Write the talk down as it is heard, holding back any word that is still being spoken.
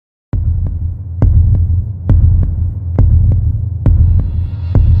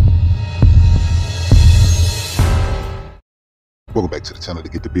Welcome back to the channel to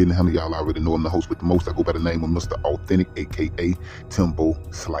get the business. How many y'all already know I'm the host with the most? I go by the name of Mr. Authentic, aka Timbo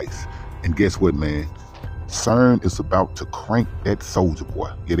Slice. And guess what, man? CERN is about to crank that soldier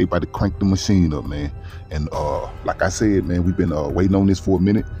boy. Yeah, they about to crank the machine up, man. And like I said, man, we've been waiting on this for a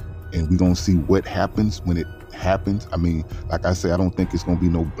minute, and we're gonna see what happens when it happens. I mean, like I said, I don't think it's gonna be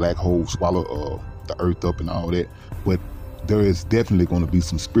no black hole swallow the earth up and all that, but there is definitely gonna be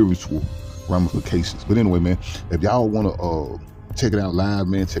some spiritual ramifications. But anyway, man, if y'all wanna check it out live,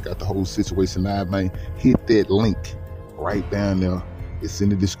 man, check out the whole situation live, man, hit that link right down there. It's in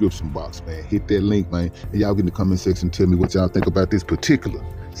the description box, man. Hit that link, man, and y'all get in the comment section and tell me what y'all think about this particular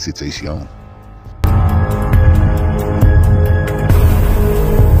situation.